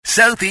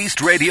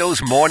Southeast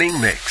Radio's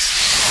morning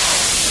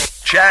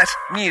mix. Chat,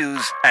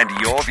 news and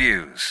your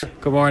views.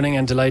 Good morning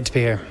and delighted to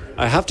be here.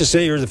 I have to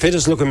say, you're the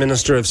fittest looking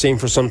minister I've seen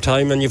for some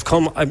time, and you've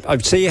come.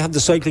 I'd say you have the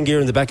cycling gear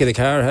in the back of the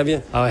car, have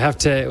you? Oh, I have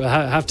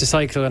to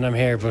cycle when I'm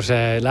here, but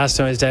last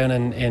time I was down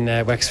in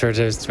Wexford,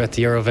 I was at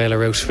the Eurovale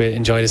route. We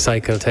enjoyed a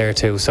cycle there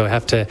too, so I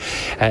have to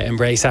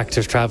embrace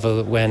active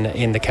travel when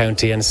in the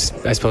county, and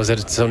I suppose that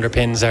it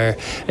underpins our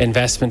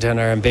investment and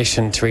our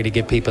ambition to really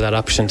give people that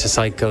option to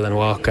cycle and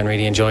walk and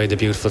really enjoy the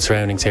beautiful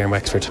surroundings here in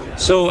Wexford.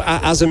 So,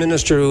 as a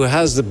minister who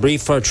has the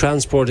brief for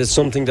transport, it's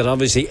something that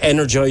obviously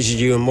energises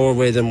you in more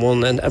way than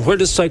one, and where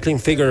does cycling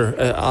figure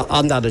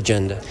on that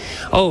agenda?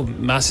 Oh,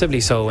 massively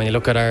so. When you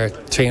look at our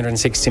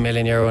 €360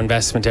 million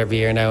investment every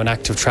year now in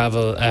active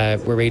travel,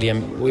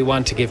 we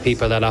want to give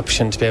people that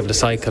option to be able to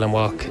cycle and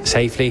walk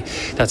safely.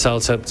 That's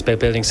also, it's about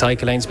building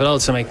cycle lanes, but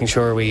also making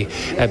sure we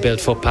build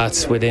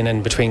footpaths within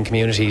and between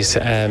communities.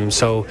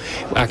 So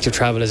active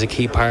travel is a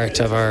key part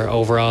of our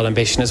overall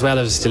ambition, as well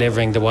as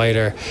delivering the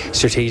wider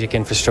strategic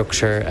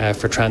infrastructure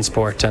for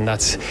transport, and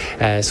that's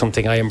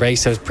something I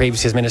embrace. I was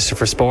previously as Minister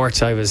for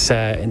Sport. I was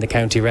in the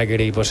county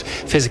regularly, but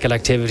physical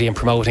activity and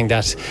promoting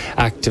that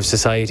active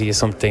society is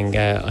something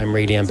I'm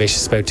really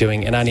ambitious about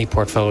doing in any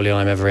portfolio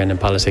I'm ever in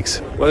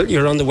politics. Well,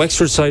 you're on the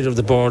Wexford side of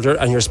the border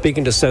and you're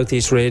speaking to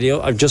Southeast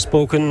Radio. I've just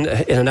spoken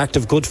in an act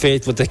of good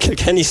faith with the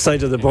Kilkenny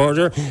side of the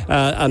border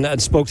and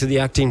spoke to the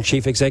acting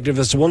chief executive.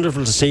 It's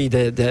wonderful to see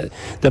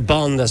the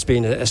bond that's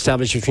been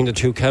established between the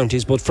two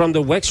counties, but from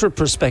the Wexford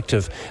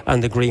perspective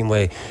and the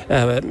Greenway,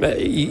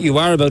 you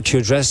are about to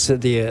address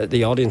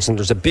the audience, and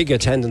there's a big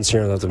attendance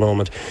here at the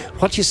moment.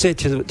 What do you say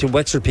to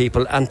Wexford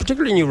people, and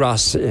particularly New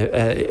Ross,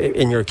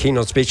 in your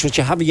keynote speech, which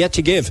you have yet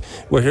to give?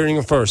 We're hearing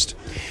it first.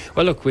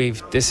 Well, look,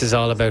 this is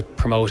all about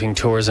promoting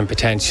tourism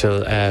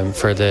potential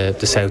for the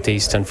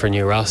southeast and for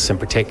New Ross in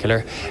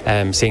particular.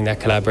 Seeing that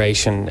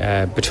collaboration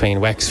between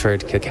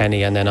Wexford,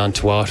 Kilkenny, and then on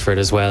to Waterford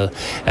as well.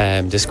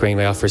 This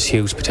Greenway offers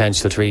huge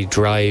potential to really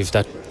drive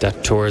that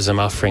tourism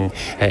offering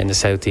in the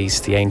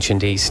southeast, the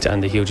ancient east,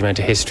 and the huge amount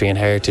of history and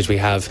heritage we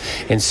have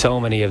in so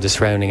many of the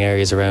surrounding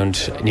areas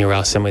around New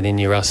Ross and within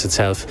New Ross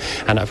itself.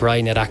 And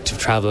providing that active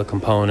travel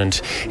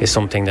component is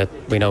something that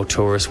we know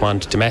tourists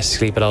want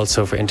domestically, but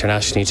also for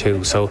internationally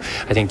too. So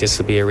I think this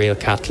will be a real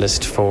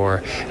catalyst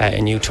for a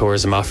new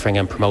tourism offering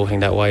and promoting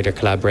that wider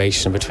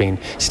collaboration between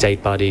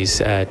state bodies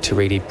to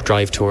really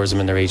drive tourism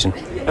in the region.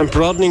 And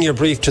broadening your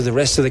brief to the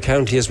rest of the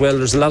county as well,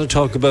 there's a lot of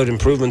talk about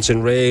improvements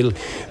in rail.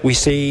 We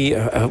see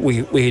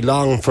we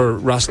long for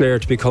Rosslare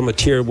to become a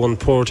tier 1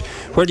 port.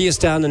 Where do you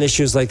stand on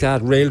issues like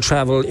that, rail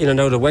travel in and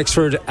out of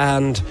Wexford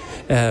and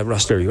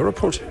Rosslare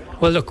Europort?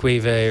 Well, look, we're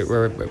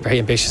very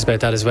ambitious about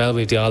that as well.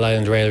 We've the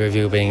All-Ireland Rail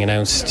Review being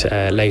announced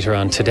later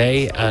on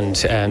today, and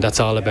that's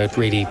all about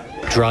really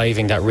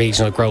driving that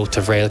regional growth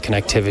of rail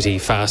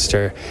connectivity,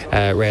 faster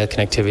rail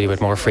connectivity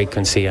with more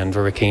frequency, and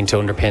we're keen to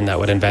underpin that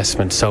with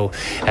investment. So,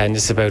 and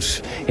this is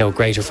about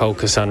greater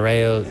focus on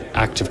rail,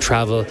 active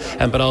travel,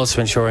 but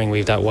also ensuring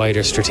we've that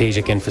wider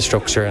strategic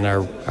infrastructure and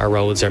our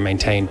roads are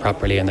maintained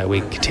properly and that we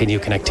continue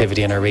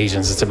connectivity in our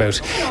regions. It's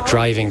about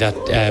driving that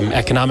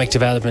economic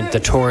development, the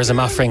tourism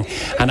offering,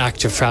 and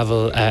active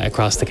travel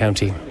across the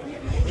county.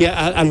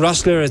 Yeah, and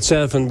Rosslare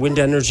itself and wind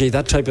energy,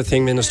 that type of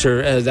thing,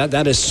 Minister,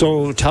 that is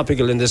so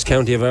topical in this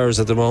county of ours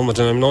at the moment.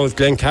 And I know if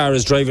Glenn Carr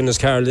is driving his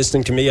car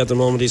listening to me at the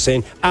moment, he's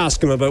saying,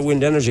 ask him about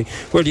wind energy.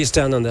 Where do you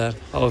stand on that?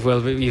 Oh,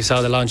 well, you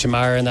saw the launch of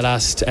Mara in the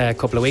last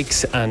couple of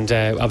weeks, and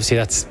obviously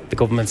that's the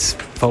government's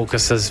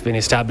focus has been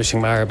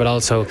establishing Mara, but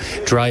also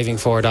driving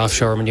forward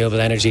offshore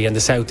renewable energy, and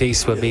the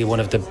southeast will be one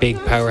of the big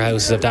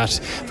powerhouses of that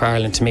for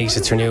Ireland to meet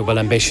its renewable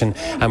ambition.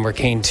 And we're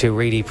keen to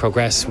really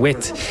progress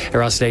with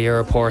Rosslare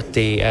Europort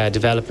the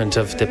development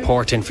of the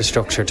port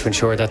infrastructure to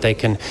ensure that they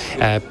can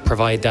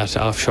provide that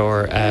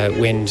offshore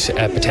wind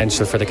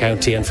potential for the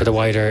county and for the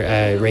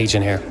wider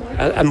region here.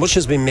 And much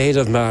has been made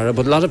of Mara,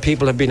 but a lot of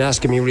people have been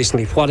asking me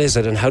recently, what is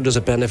it and how does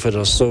it benefit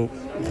us? So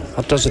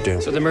what does it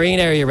do? So the Marine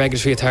Area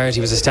Regulatory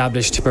Authority was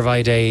established to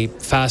provide a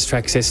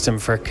fast-track system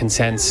for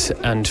consents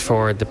and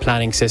for the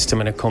planning system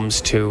when it comes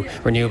to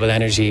renewable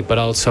energy, but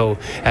also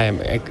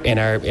in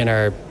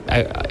our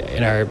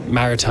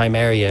maritime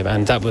area,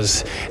 and that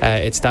was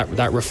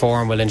that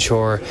reform will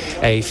ensure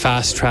a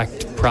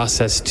fast-tracked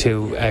process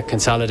to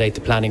consolidate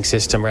the planning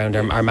system around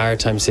our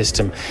maritime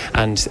system,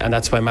 and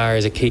that's why Mara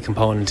is a key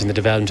component in the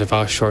development of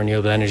offshore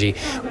renewable energy.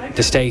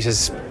 The state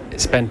has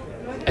spent,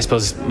 I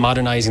suppose,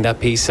 modernising that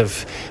piece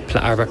of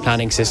our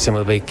planning system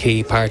will be a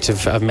key part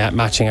of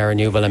matching our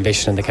renewable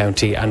ambition in the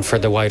county and for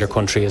the wider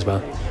country as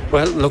well.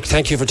 Well, look,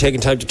 thank you for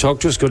taking time to talk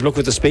to us. Good luck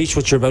with the speech,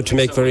 which you're about to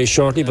make very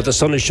shortly. But the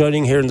sun is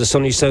shining here in the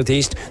sunny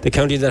southeast, the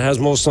county that has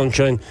more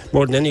sunshine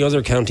more than any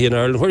other county in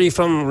Ireland. Where are you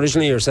from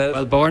originally yourself?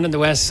 Well, born in the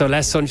west, so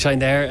less sunshine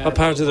there. What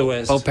part of the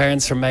west? Both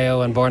parents from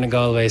Mayo and born in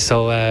Galway,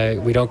 so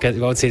we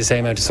won't see the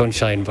same amount of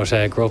sunshine.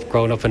 But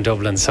grown up in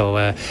Dublin,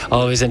 so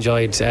always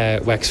enjoyed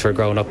Wexford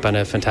growing up, and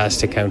a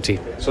fantastic county.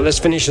 So let's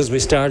finish as we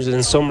started.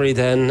 In summary,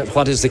 then,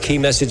 what is the key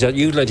message that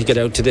you'd like to get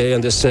out today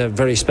on this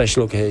very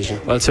special occasion?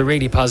 Well, it's a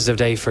really positive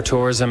day for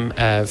tourism.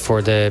 programme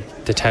for the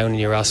town in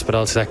New Ross, but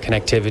also that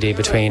connectivity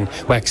between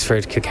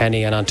Wexford,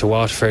 Kilkenny and onto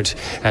Waterford.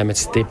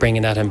 It's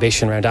bringing that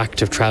ambition around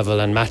active travel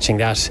and matching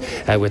that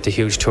with the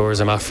huge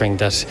tourism offering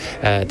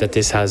that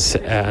this has,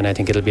 and I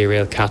think it'll be a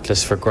real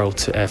catalyst for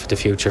growth for the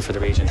future for the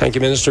region. Thank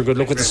you, Minister. Good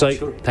luck with the site.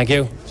 Thank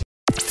you.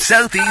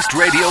 South East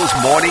Radio's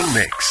morning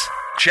mix.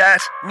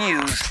 Chat,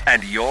 news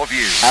and your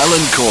views.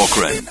 Alan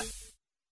Corcoran.